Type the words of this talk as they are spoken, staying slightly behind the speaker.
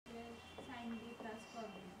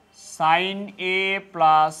sin a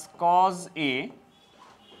plus cos a,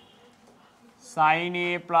 sin a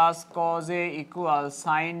plus cos a equal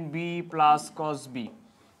sin b plus cos b.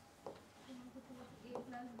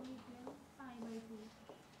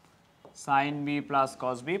 sin b plus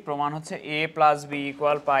cos b প্রমাণ হচ্ছে a plus b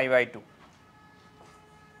equal pi by 2.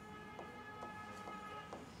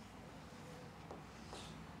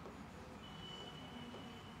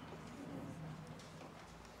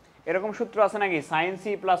 এরকম সূত্র আছে নাকি sin c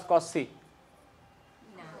plus cos c?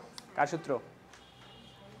 না। কার সূত্র?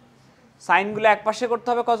 Sign গুলো এক পাশে করতে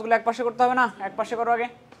হবে, কস গুলো এক পাশে করতে হবে না? এক পাশে করো আগে।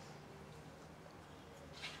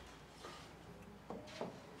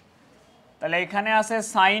 তাহলে এখানে আছে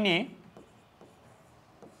sin a,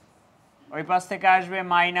 ওই পাশ থেকে আসবে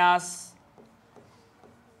মাইনাস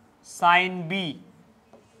sin b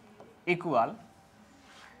ইকুয়াল,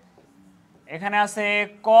 এখানে আছে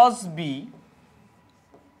cos b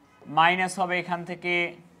মাইনাস হবে এখান থেকে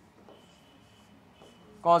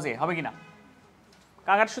cos a, হবে কিনা?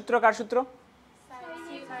 কার সূত্র? কার সূত্র?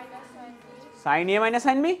 sin a minus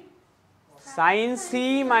sin b, sin c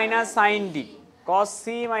minus sin d, cos c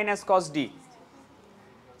minus cos d.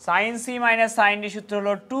 sin c minus sin d সূত্র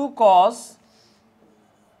হলো 2 cos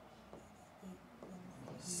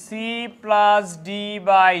c plus d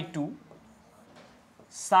by 2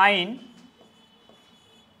 sin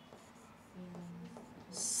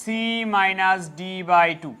c minus d by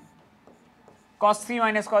 2. cos c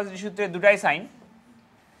minus cos d সূত্রে দুটাই sin,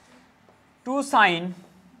 2 sin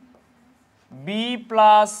b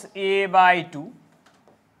plus a by 2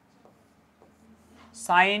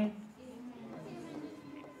 sin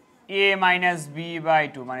a minus b by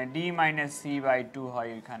 2 মানে d minus c by 2 হয়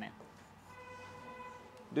এখানে।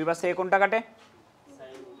 দুই পাশে a কোনটা কাটে?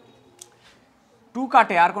 2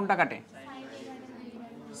 কাটে, আর কোনটা কাটে?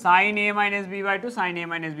 sin a minus b by 2, sin a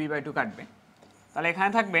minus b by 2 কাটবে। তাহলে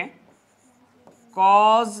এখানে থাকবে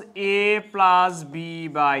cos a plus b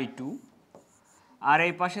by 2 আর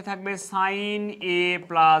এই পাশে থাকবে sin a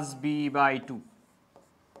plus b by 2।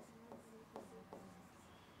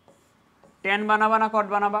 tan বানাবা না cot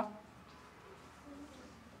বানাবা?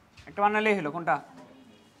 একটা বানালেই হলো। কোনটা?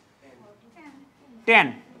 tan।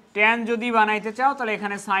 tan যদি বানাইতে চাও তাহলে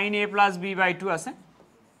এখানে sin a plus b by 2 আছে,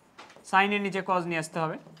 sin এর নিচে cos নিয়ে আসতে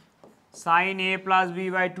হবে। sin a plus b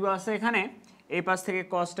by 2 আছে এখানে, এই পাশ থেকে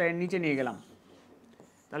cosটা এর নিচে নিয়ে গেলাম,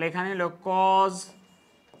 তাহলে এখানে হলো cos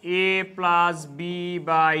a plus b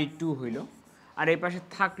by 2 হইল, আর এই পাশে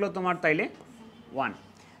থাকলো তোমার তাইলে 1।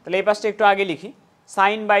 তাহলে এই পাশটা একটু আগে লিখি,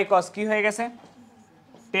 sin by cos কি হয়ে গেছে?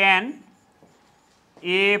 tan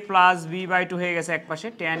a plus b by 2 হয়ে গেছে এক পাশে,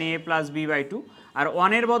 tan a plus b by 2, আর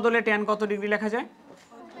 1 এর বদলে tan কত ডিগ্রি লেখা যায়?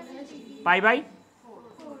 Pi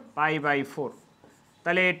by 4।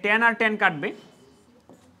 তাহলে tan আর tan কাটবে,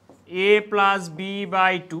 a plus b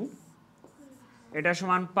by 2 এটা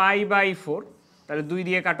সমান পাই বাই 4, তাহলে 2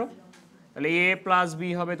 দিয়ে কাটো, তাহলে a plus b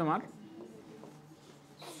হবে তোমার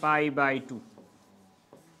পাই বাই 2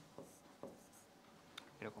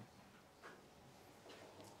 এরকম,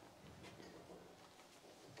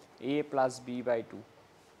 a plus b by 2।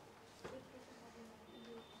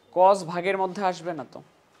 cos ভাগের মধ্যে আসবে না তো।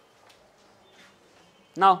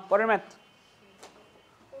 নাও পরের ম্যাথ।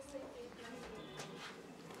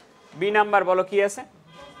 বি নাম্বার বলো কি আছে?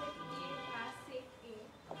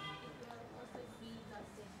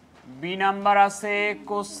 বি নাম্বার আছে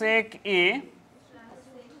cosec a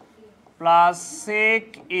plus sec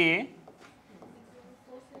a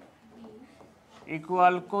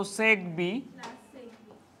equal cosec b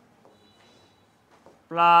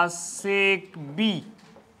plus sec b।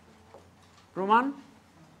 প্রমাণ?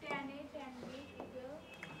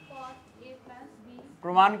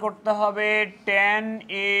 প্রমাণ করতে হবে tan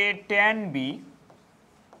a tan b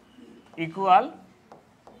equal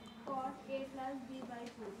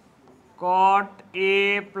cot a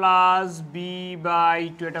plus b by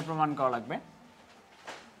 2, এটা প্রমাণ করা লাগবে।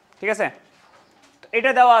 ঠিক আছে,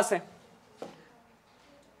 এটা দেওয়া আছে।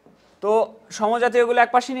 তো সমজাতীয়গুলো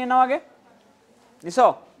এক পাশে নিয়ে নাও আগে, নিছো?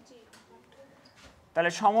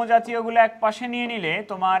 তাহলে সমজাতীয়গুলো এক পাশে নিয়ে নিলে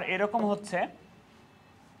তোমার এরকম হচ্ছে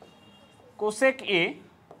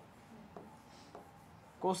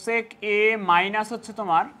cosec a মাইনাস হচ্ছে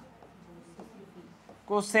তোমার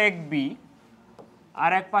cosec b,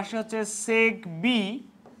 আর এক পাশে হচ্ছে sec b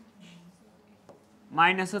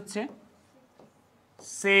মাইনাস হচ্ছে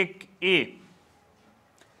sec a।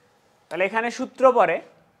 তাহলে এখানে সূত্র পড়ে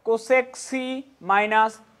cosec c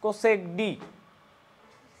minus cosec d।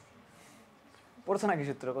 পড়ছো নাকি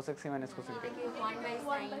সূত্র cosec c minus cosec d?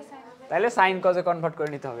 তাহলে sin cos এ কনভার্ট করে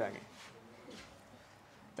নিতে হবে আগে।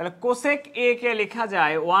 তাহলে কোসেক এ কে লেখা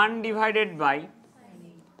যায় 1 divided by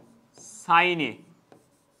sine A,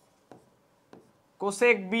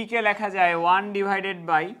 cosec B কে লেখা যায় 1 divided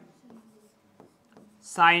by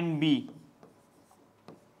sine B,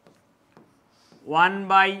 1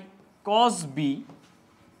 by cos B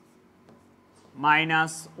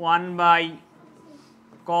minus 1 by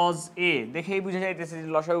cause এ। দেখেই বুঝে যাইতেছে যে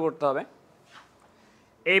লসাগু করতে হবে।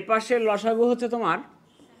 এই পাশের লসাগু হচ্ছে তোমার,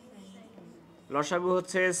 লসাগু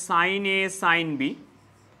হচ্ছে সাইন এ সাইন বি,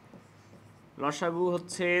 লসাগু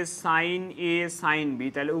হচ্ছে সাইন এ সাইন বি,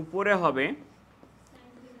 তাহলে উপরে হবে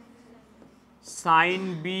সাইন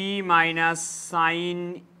বি মাইনাস সাইন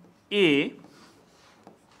এ,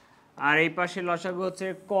 আর এই পাশে লসাগু হচ্ছে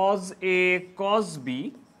কজ এ কজ বি,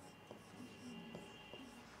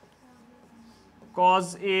 কজ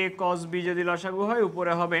এ কজ বি যদি লসাগু হয়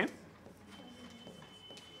উপরে হবে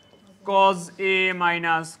কজ এ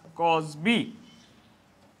মাইনাস কজ বি।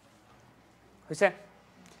 হয়েছে?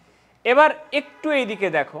 এবার একটু এইদিকে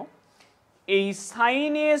দেখো, এই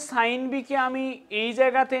সাইন এ সাইন বি কে আমি এই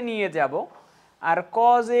জায়গাতে নিয়ে যাব, আর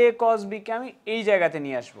কজ এ কজ বি কে আমি এই জায়গাতে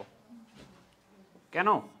নিয়ে আসব। কেন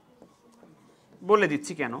বলে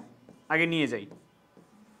দিচ্ছি, কেন আগে নিয়ে যাই।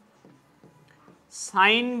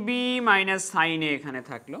 সাইন বি মাইনাস সাইন এ এখানে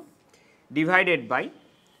থাকলো, ডিভাইডেড বাই,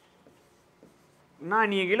 না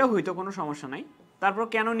নিয়ে গেলেও হয়তো কোনো সমস্যা নাই, তারপর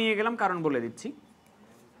কেন নিয়ে গেলাম কারণ বলে দিচ্ছি।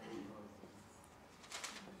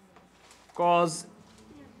 কজ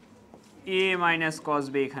এ মাইনাস কজ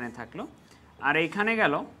বি এখানে থাকলো, আর এইখানে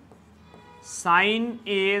গেল সাইন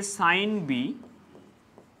এ সাইন বি,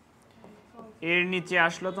 এর নিচে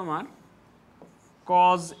আসলো তোমার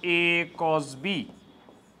কজ এ কজ বি।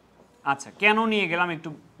 আচ্ছা, কেন নিয়ে গেলাম একটু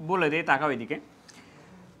বলে দেই, তাকাও এদিকে।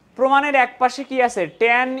 প্রমাণের এক পাশে কি আছে?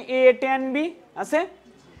 ট্যান এ ট্যান বি আছে,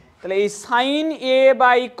 তাহলে এই sign A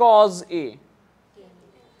by cause A,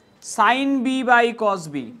 sign B by cause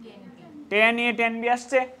B, tan A tan B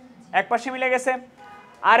আসছে, এক পাশে মিলে গেছে।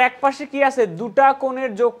 আর এক পাশে কি আছে? দুটা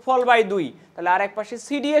কোণের যোগফল বাই 2, তাহলে আর এক পাশে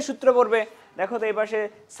সিডি এর সূত্র পড়বে। দেখো তো এই পাশে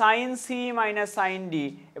sign C minus sine D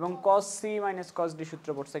এবং কস সি মাইনাস কস ডি সূত্র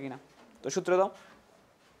পড়ছে কিনা, তো সূত্র দাও।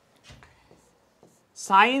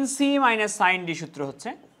 Sign C minus sine D সূত্র হচ্ছে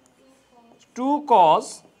 2 cos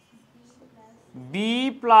b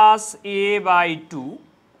plus a by 2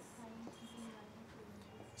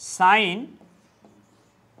 sign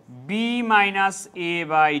b minus a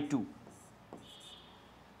by 2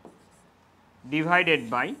 divided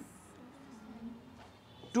by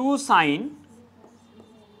 2 sign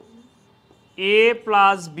a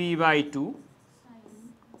plus b by 2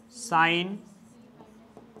 sign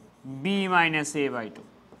b minus a by 2।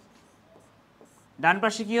 ডান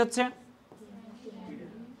পাশে কি হচ্ছে?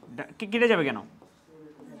 কেটে যাবে কেন?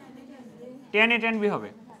 ট্যান এ ট্যান বি হবে,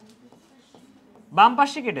 বাম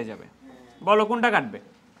পাশে কেটে যাবে। বলো কোনটা কাটবে?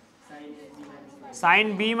 Sign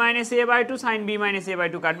B minus A by 2, sign B minus A by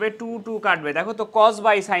 2 কাটবে, 2 2 কাটবে। দেখো তো কস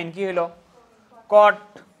বাই সাইন কি হলো? কট,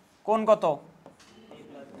 কোন কত?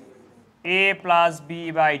 এ প্লাস বি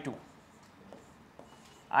বাই 2,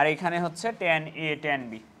 আর এখানে হচ্ছে ট্যান এ ট্যান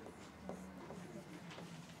বি।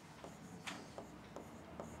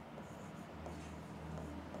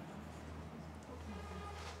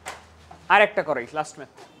 আর একটা করাই লাস্ট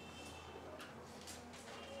ম্যাথ।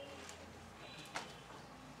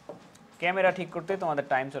 ক্যামেরা ঠিক করতে তোমাদের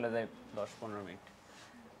টাইম চলে যায় 10-15 মিনিট।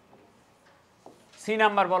 সি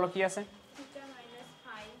নাম্বার বলো কি আছে?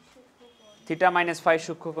 থিটা মাইনাস ফাই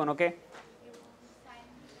সূক্ষ্মকোণ, ওকে।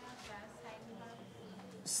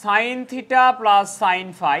 Sine theta plus sine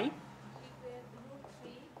phi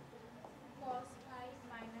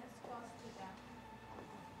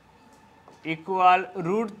equal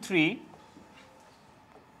 √3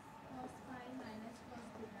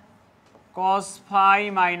 cos phi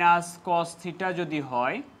minus cos theta যদি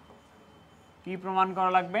হয়, কি প্রমাণ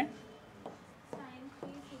করা লাগবে?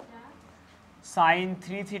 sin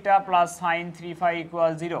 3 theta plus sin 3 phi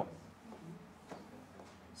equal 0,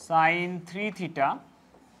 sin 3 theta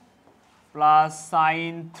plus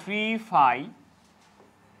sin 3 phi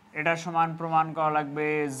এটা সমান প্রমাণ করা লাগবে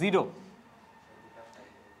 0।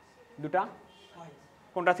 দুটা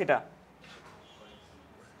কোনটা থিটা?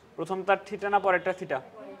 প্রথমটার থিটা না পরেরটা থিটা?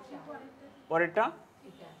 পরেরটা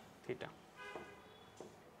থিটা।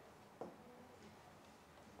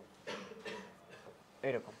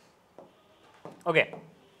 এরকম, ওকে।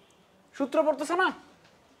 সূত্র পড়তেছ না?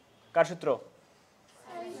 কার সূত্র?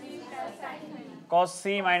 cos c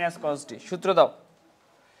minus cos d। সূত্র দাও।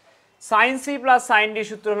 sin c plus sin d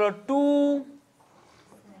সূত্র হলো 2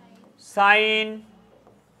 sin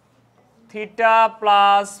theta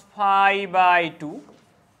plus phi by 2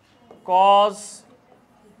 cos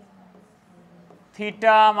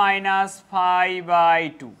theta minus phi by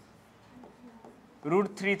two,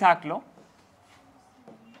 √3 থাকলো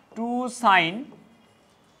 2 sine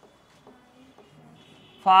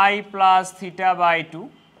phi plus theta by two,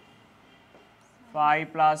 phi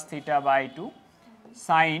plus theta by two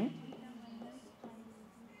sine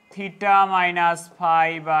theta minus phi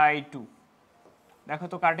by two. দেখো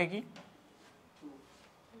তো কাটে কি?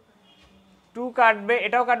 2 কাটবে,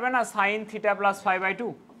 এটাও কাটবে না, sine theta plus phi by two,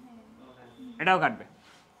 এটাও কাটবে।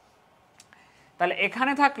 তাহলে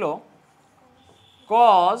এখানে থাকলো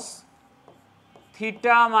cos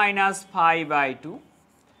theta minus phi by two,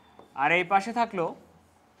 আর এই পাশে থাকলো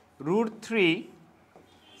 √3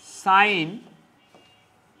 sine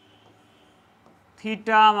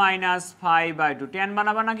theta minus phi by two. Tan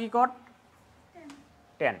বানাবা নাকি কট?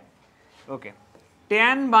 ট্যান। ওকে,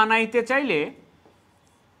 ট্যান বানাইতে চাইলে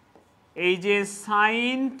এই যে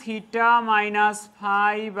sine theta minus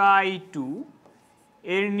phi by two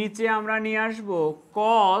এর নিচে আমরা নিয়ে আসবো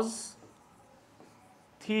cos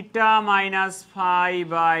theta minus phi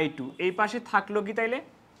by two. এই পাশে থাকলো কি তাইলে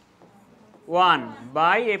 1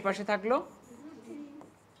 বাই, এই পাশে থাকলো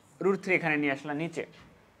 √3, এখানে নিয়ে আসলাম নিচে।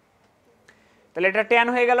 তাহলে এটা ট্যান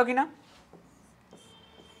হয়ে গেল কিনা?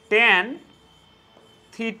 Tan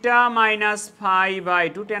theta minus phi by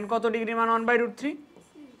two, tan কত ডিগ্রি মান 1 বাই √3,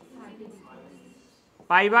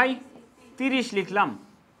 পাই বাই 30 লিখলাম,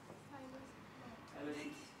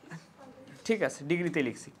 ঠিক আছে ডিগ্রিতে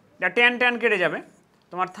লিখছি। এটা ট্যান ট্যান কেটে যাবে,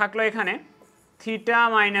 তোমার থাকলো এখানে theta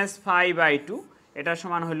minus phi by two, এটা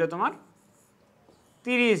সমান হইলো তোমার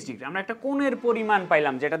 30 ডিগ্রি। আমরা একটা কোণের পরিমাণ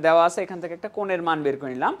পাইলাম যেটা দেওয়া আছে, এখান থেকে একটা কোণের মান বের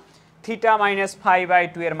করে নিলাম। Theta minus phi by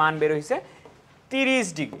two এর মান বের হয়েছে 30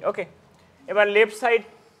 ডিগ্রি। ওকে, এবার লেফট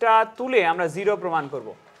সাইডটা তুলে আমরা 0 প্রমাণ করব।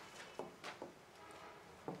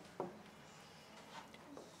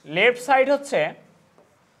 লেফট সাইড হচ্ছে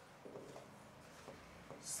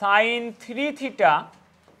sign 3 theta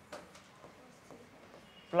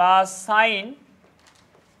plus sign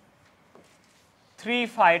 3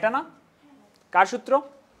 phi, এটা না? কার সূত্র?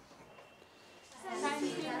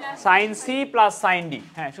 Sign C plus sign D.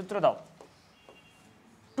 হ্যাঁ, সূত্র দাও।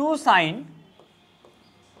 2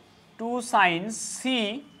 sign C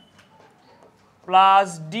plus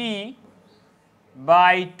D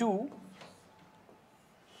by 2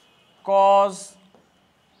 cos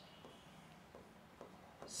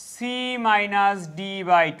C minus D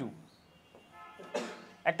by 2।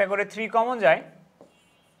 একটা করে 3 কমন যায়,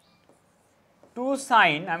 2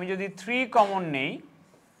 সাইন, আমি যদি 3 কমন নেই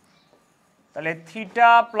তাহলে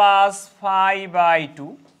theta plus phi by two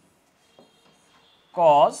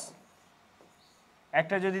কস,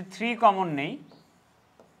 একটা যদি 3 কমন নেই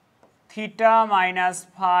theta minus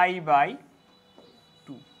phi by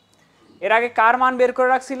two. এর আগে কার মান বের করে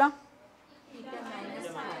রাখছিলাম?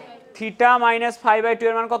 Theta minus phi by two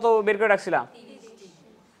এর মান কত বের করে রাখছিলাম?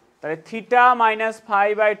 তাহলে theta minus phi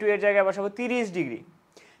by two এর জায়গায় বসাবো 30 ডিগ্রি।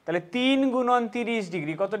 তাহলে 3 গুণন 30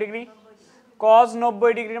 ডিগ্রি কত ডিগ্রি? কস 90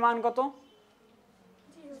 ডিগ্রির মান কত?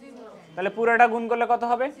 তাহলে পুরোটা গুণ করলে কত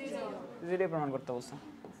হবে? 0 প্রমাণ করতে বলছে।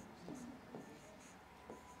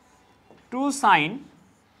 2 sign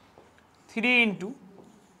 3 into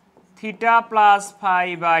theta plus phi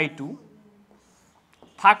by two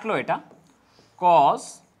থাকলো এটা কস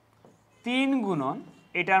 3 গুণন,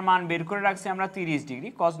 এটার মান বের করে রাখছি আমরা 30 ডিগ্রি,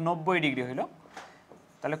 কস 90 ডিগ্রি হইল।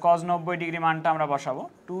 তাহলে কস 90 ডিগ্রি মানটা আমরা বসাবো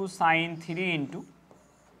 2 sign 3 into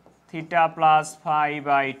theta plus phi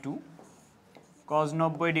by two cos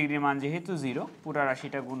 90 degree মান যেহেতু 0, পুরা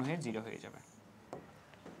রাশিটা গুণ হয়ে 0 হয়ে যাবে।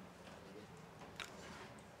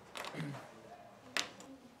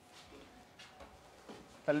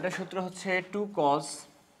 তাহলে এটা সূত্র হচ্ছে 2 cos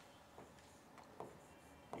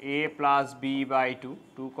a plus B by two,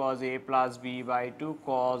 2 cos a plus B by two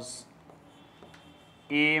cos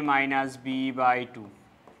a minus B by two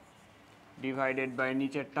divided by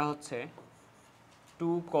নিচেরটা হচ্ছে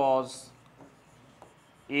 2 cos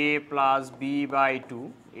a plus B by two,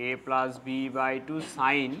 a plus B by two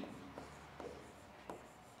sign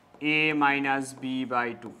a minus B by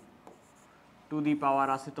two to the পাওয়ার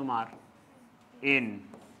আছে তোমার n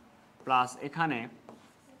plus এখানে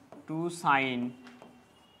 2 sign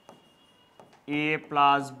a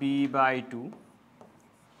plus B by two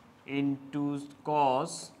into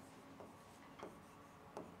cos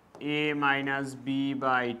a minus B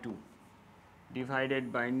by two divided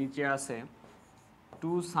by নিচে আছে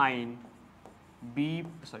 2 sign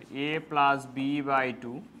a plus B by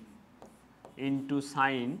two into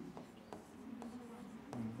sign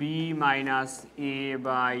b minus a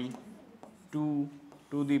by two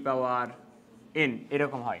to the power n।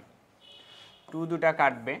 এরকম হয়, 2 দুটা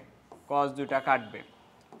কাটবে, cos দুটা কাটবে,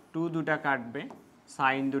 2 দুটা কাটবে,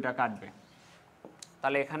 সাইন দুটা কাটবে।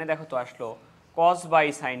 তাহলে এখানে দেখো তো আসলো কস বাই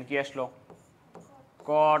সাইন কি আসলো,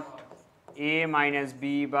 কট a minus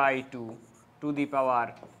B by two to the power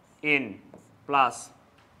n plus,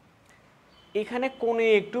 এখানে কোণে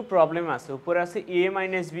একটু প্রবলেম আছে, উপরে আছে a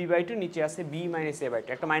minus B by two, নিচে আছে b minus a by two,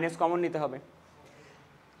 একটা মাইনাস কমন নিতে হবে।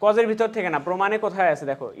 কজের ভিতর থেকে না, প্রমাণে কোথায় আছে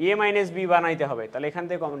দেখো, a মাইনাস বি বানাইতে হবে, তাহলে এখান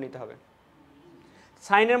থেকে কমন নিতে হবে।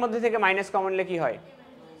 সাইনের মধ্যে থেকে মাইনাস কমন নিলে কি হয়,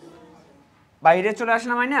 বাইরে চলে আসে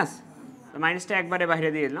না মাইনাস, মাইনাসটা একবারে বাইরে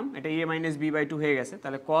দিয়ে দিলাম, এটা a minus B by two হয়ে গেছে।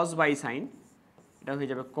 তাহলে কস বাই সাইন এটা হয়ে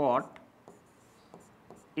যাবে কট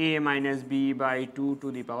a minus B by two to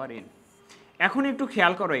the power n। এখন একটু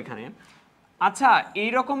খেয়াল করো এখানে, আচ্ছা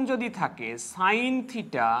এইরকম যদি থাকে সাইন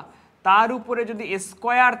থিটা, তার উপরে যদি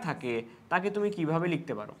স্কোয়ার থাকে, তাকে তুমি কিভাবে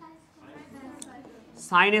লিখতে পারো,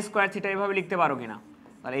 সাইন স্কোয়ার থিটা এভাবে লিখতে পারো কিনা?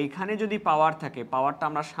 তাহলে এইখানে যদি পাওয়ার থাকে, পাওয়ারটা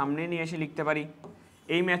আমরা সামনে নিয়ে এসে লিখতে পারি।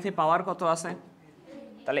 এই ম্যাথে পাওয়ার কত আছে,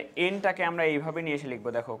 তাহলে এনটাকে আমরা এইভাবে নিয়ে এসে লিখবো,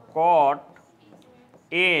 দেখো কট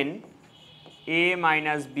N A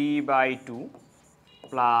minus B by two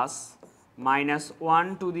plus minus one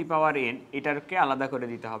to the power N, এটাকে আলাদা করে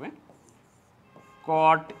দিতে হবে,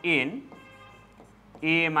 কট N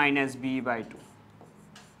A minus B by two.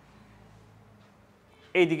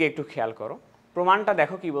 এইদিকে একটু খেয়াল করো, প্রমাণটা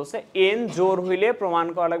দেখো কি বলছে, এন জোর হইলে প্রমাণ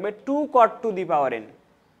করা লাগবে two cot to the power N,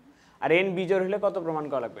 R N বিজোড় হলে কত প্রমাণ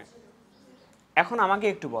করা লাগবে? এখন আমাকে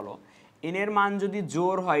একটু বলো, এন এর মান যদি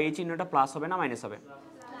জোর হয় এই চিহ্নটা প্লাস হবে না মাইনাস হবে?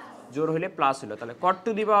 জোর হলে প্লাস হলো, তাহলে cot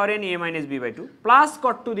to the power N A minus B by two plus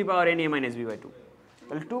cot to the power N A minus B by two,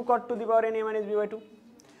 তাহলে two cot to the power N A minus B by two.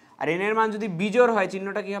 R N এর মান যদি বিজোড় হয়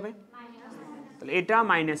চিহ্নটা কি হবে? তাহলে এটা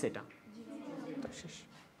মাইনাস এটা, শেষ।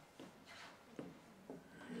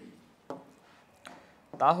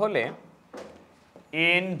 তাহলে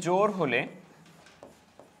এন জোর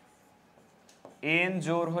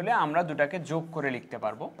হলে আমরা দুটাকে যোগ করে লিখতে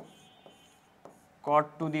পারবো, cot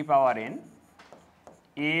to the power N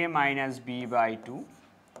A minus B by two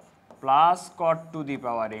plus cot to the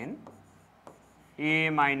power N A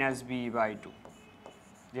minus B by two,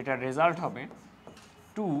 যেটা রেজাল্ট হবে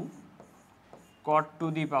two cot to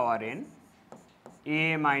the power N A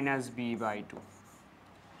minus B by two.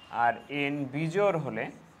 R N বিজোড়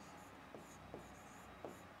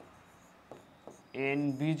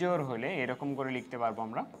হলে এরকম করে লিখতে পারবো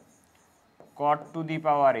আমরা, cot to the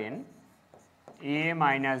power N A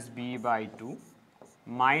minus B by two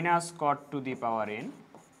minus cot to the power N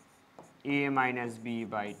A minus B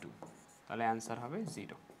by two, তাহলে answer হবে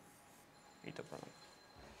 0। এই তো প্রমাণ।